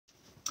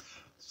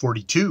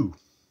42.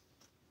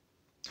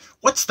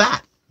 "What's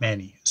that?"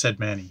 said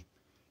Manny.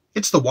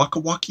 "It's the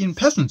Wakawakian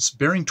peasants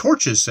bearing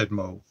torches," said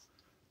Mo.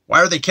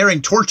 "Why are they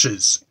carrying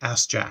torches?"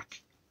 asked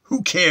Jack.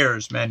 "Who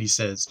cares?" Manny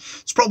says.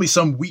 "It's probably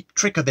some weak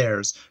trick of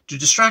theirs to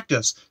distract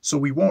us so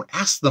we won't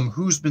ask them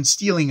who's been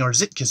stealing our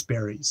Zitkis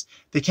berries.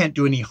 They can't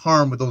do any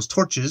harm with those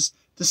torches.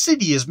 The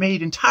city is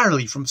made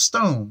entirely from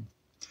stone."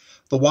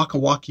 The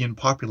Wakawakian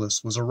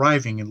populace was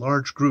arriving in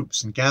large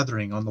groups and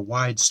gathering on the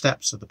wide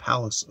steps of the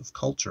Palace of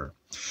Culture.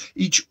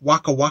 Each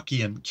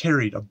Wakawakian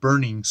carried a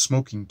burning,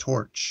 smoking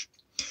torch.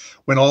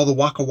 When all the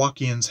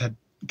Wakawakians had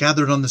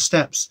gathered on the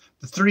steps,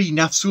 the three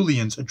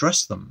Nafsulians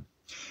addressed them.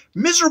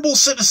 "Miserable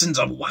citizens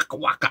of Waka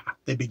Waka,"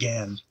 they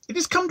began, "it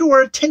has come to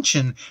our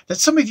attention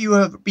that some of you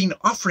have been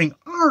offering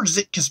our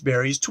Zitkis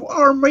berries to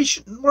our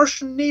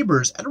Martian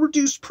neighbors at a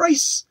reduced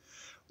price.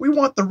 We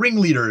want the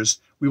ringleaders.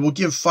 We will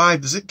give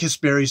 5 Zitkis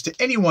berries to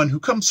anyone who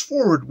comes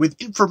forward with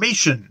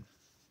information."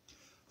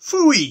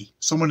 "Phooey!"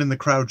 someone in the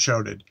crowd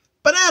shouted.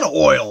 "Banana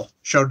oil!"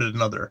 shouted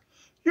another.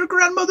 "Your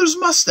grandmother's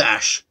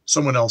mustache!"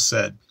 someone else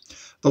said.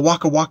 The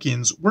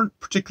Wakawakians weren't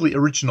particularly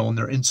original in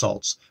their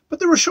insults, but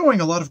they were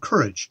showing a lot of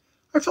courage.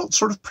 I felt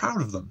sort of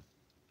proud of them.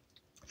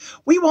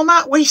 "We will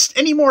not waste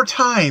any more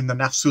time," the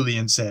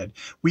Nafsulian said.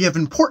 "We have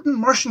important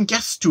Martian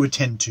guests to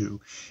attend to."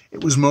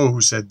 It was Mo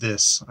who said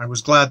this. I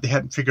was glad they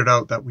hadn't figured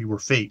out that we were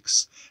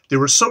fakes. They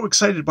were so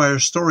excited by our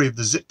story of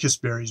the Zitkis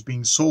berries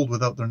being sold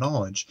without their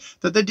knowledge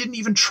that they didn't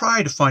even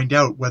try to find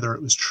out whether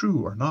it was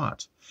true or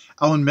not.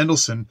 Aln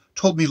Mndlshn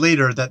told me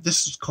later that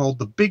this is called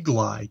the big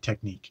lie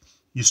technique.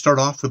 You start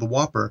off with a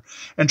whopper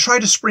and try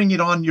to spring it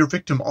on your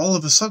victim all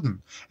of a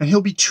sudden, and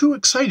he'll be too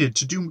excited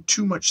to do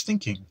too much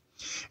thinking.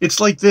 It's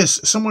like this.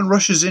 Someone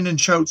rushes in and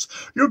shouts,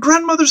 "Your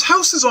grandmother's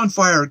house is on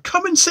fire!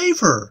 Come and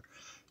save her!"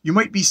 You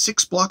might be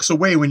 6 blocks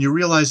away when you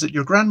realize that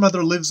your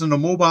grandmother lives in a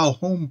mobile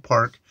home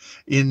park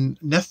in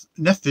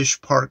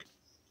Nefish Park,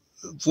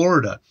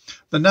 Florida.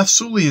 The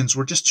Nafsulians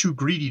were just too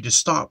greedy to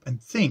stop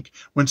and think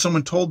when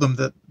someone told them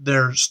that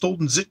their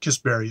stolen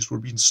Zitkis berries were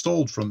being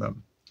stolen from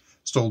them.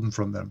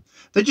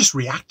 They just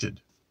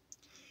reacted.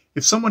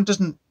 If someone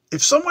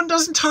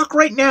doesn't talk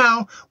right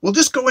now, we'll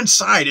just go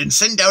inside and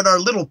send out our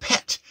little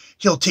pet.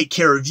 He'll take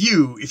care of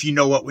you, if you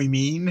know what we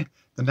mean."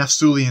 The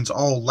Nafsulians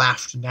all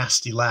laughed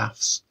nasty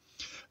laughs.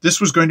 This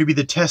was going to be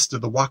the test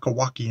of the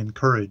Wakawakian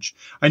courage.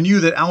 I knew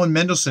that Aln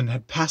Mndlshn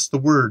had passed the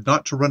word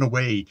not to run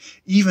away,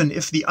 even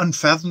if the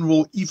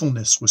unfathomable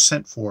evilness was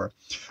sent for.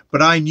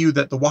 But I knew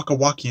that the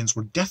Wakawakians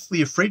were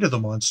deathly afraid of the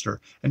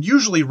monster, and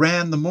usually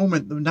ran the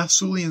moment the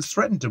Nafsulians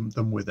threatened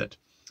them with it.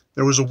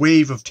 There was a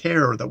wave of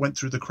terror that went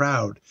through the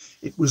crowd.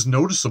 It was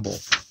noticeable.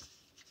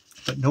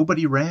 But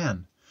nobody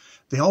ran.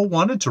 They all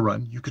wanted to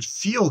run. You could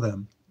feel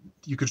them.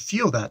 You could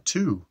feel that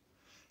too.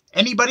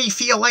 "Anybody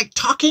feel like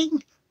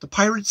talking?" the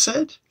pirate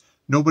said.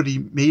 Nobody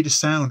made a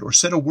sound or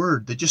said a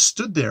word. They just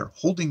stood there,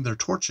 holding their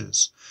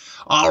torches.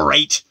 "All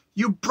right,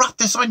 you brought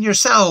this on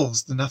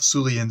yourselves," the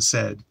Nafsulian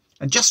said.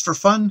 "And just for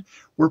fun,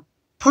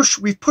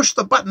 we've pushed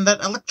the button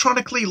that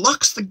electronically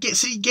locks the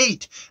city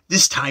gate.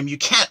 This time you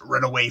can't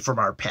run away from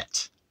our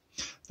pet."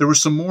 There were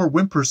some more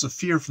whimpers of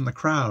fear from the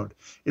crowd.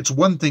 It's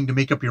one thing to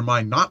make up your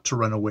mind not to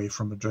run away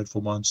from a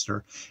dreadful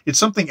monster. It's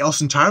something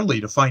else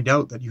entirely to find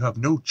out that you have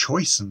no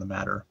choice in the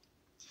matter.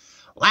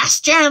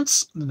 "Last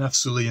chance," the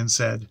Nafsulian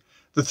said.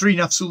 The 3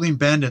 Nafsulian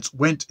bandits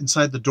went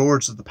inside the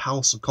doors of the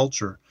Palace of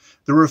Culture.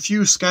 There were a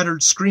few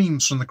scattered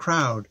screams from the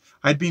crowd.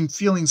 I had been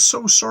feeling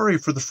so sorry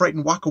for the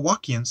frightened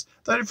Wakawakians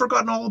that I had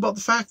forgotten all about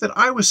the fact that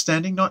I was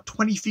standing not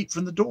 20 feet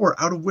from the door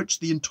out of which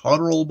the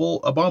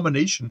intolerable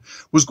abomination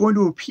was going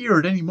to appear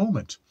at any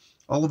moment.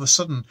 All of a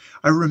sudden,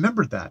 I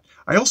remembered that.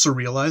 I also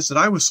realized that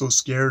I was so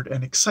scared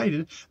and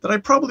excited that I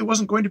probably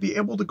wasn't going to be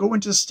able to go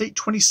into State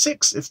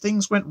 26 if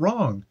things went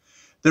wrong.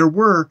 There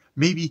were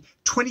maybe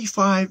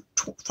 5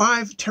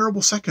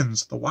 terrible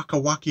seconds. The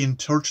Wakawakian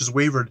torches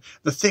wavered.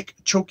 The thick,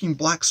 choking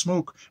black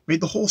smoke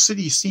made the whole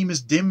city seem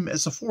as dim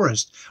as a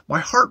forest.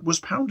 My heart was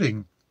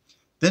pounding.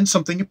 Then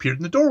something appeared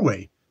in the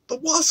doorway. The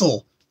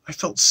Wazzle! I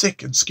felt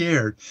sick and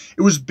scared.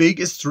 It was big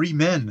as 3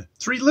 men.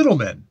 3 little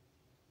men.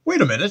 Wait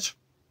a minute.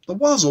 The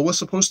Wazzle was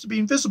supposed to be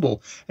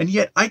invisible, and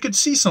yet I could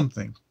see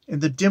something. In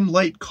the dim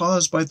light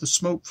caused by the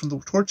smoke from the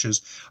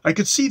torches, I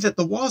could see that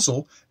the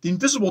Wazzle, the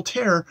invisible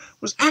terror,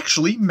 was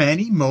actually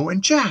Manny, Mo,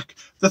 and Jack,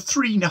 the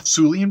 3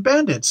 Nafsulian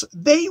bandits.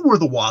 They were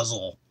the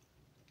Wazzle.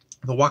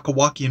 The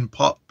Wakawakian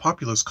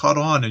populace caught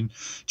on in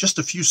just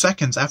a few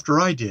seconds after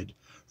I did.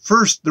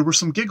 First, there were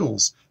some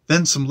giggles,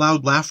 then some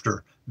loud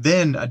laughter,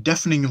 then a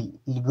deafening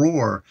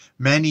roar.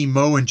 Manny,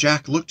 Mo, and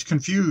Jack looked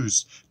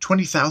confused.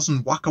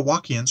 20,000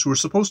 Wakawakians, who were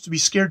supposed to be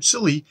scared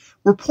silly,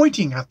 were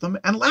pointing at them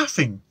and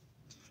laughing.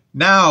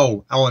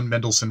 "Now," Aln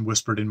Mndlshn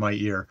whispered in my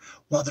ear,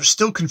 "while they're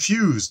still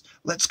confused,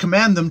 let's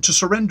command them to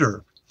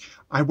surrender."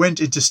 I went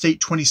into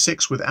State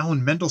 26 with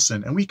Aln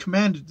Mndlshn, and we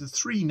commanded the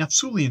 3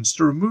 Nafsulians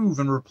to remove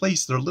and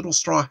replace their little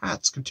straw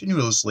hats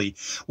continuously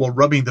while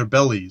rubbing their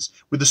bellies,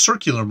 with a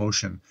circular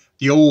motion,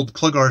 the old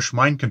Klugarsh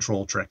mind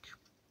control trick.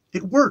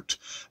 It worked.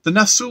 The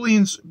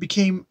Nafsulians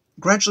became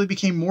gradually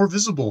became more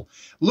visible.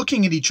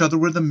 Looking at each other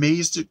with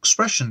amazed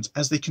expressions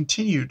as they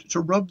continued to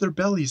rub their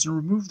bellies and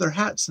remove their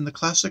hats in the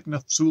classic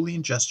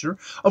Nafsulian gesture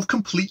of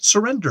complete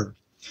surrender.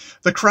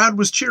 The crowd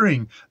was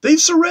cheering,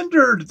 "They've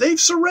surrendered! They've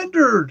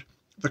surrendered!"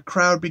 The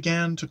crowd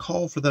began to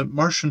call for the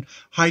Martian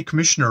High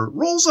Commissioner.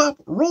 "Rolls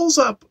up! Rolls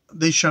up!"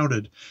 they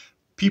shouted.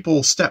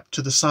 People stepped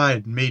to the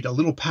side and made a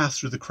little path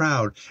through the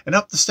crowd, and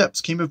up the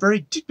steps came a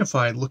very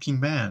dignified-looking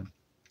man.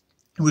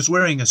 He was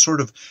wearing a sort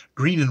of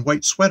green and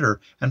white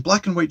sweater and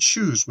black and white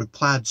shoes with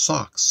plaid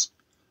socks.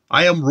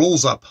 "I am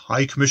Rolls-Up,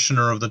 High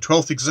Commissioner of the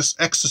 12th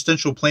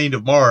Existential Plane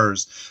of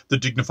Mars," the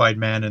dignified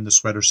man in the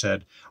sweater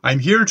said. "I am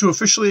here to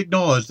officially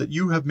acknowledge that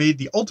you have made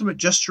the ultimate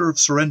gesture of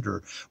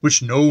surrender,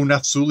 which no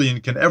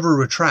Nafsulian can ever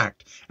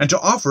retract, and to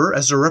offer,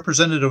 as a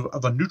representative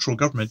of a neutral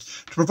government,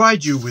 to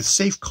provide you with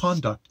safe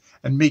conduct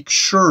and make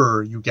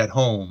sure you get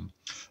home."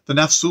 The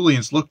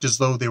Nafsulians looked as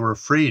though they were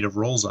afraid of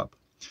Rolls-Up.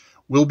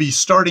 "We'll be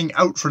starting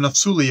out for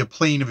Nafsulia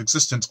plane of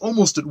existence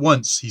almost at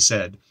once," he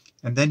said.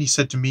 And then he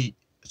said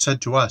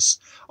to us,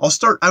 I'd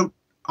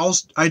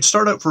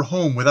start out for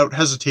home without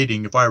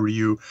hesitating if I were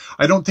you.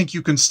 I don't think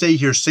you can stay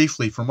here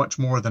safely for much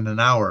more than an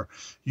hour.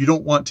 You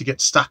don't want to get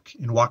stuck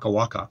in Waka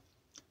Waka."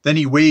 Then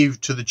he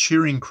waved to the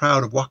cheering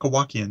crowd of Waka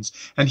Wakians,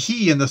 and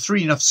he and the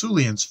 3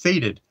 Nafsulians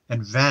faded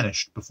and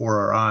vanished before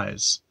our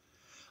eyes.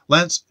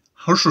 Lance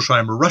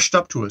Herschelsheimer rushed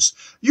up to us.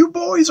 "You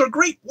boys are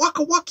great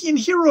Waka Wakian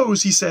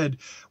heroes," he said.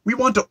 "We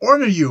want to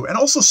honor you and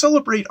also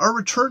celebrate our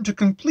return to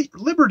complete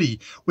liberty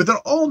with an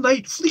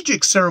all-night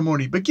Fleejik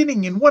ceremony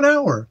beginning in 1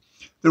 hour."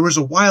 There was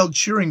a wild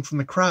cheering from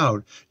the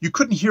crowd. You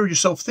couldn't hear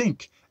yourself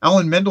think.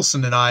 Aln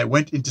Mndlshn and I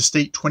went into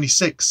State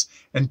 26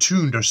 and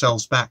tuned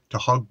ourselves back to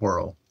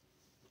Hogborough.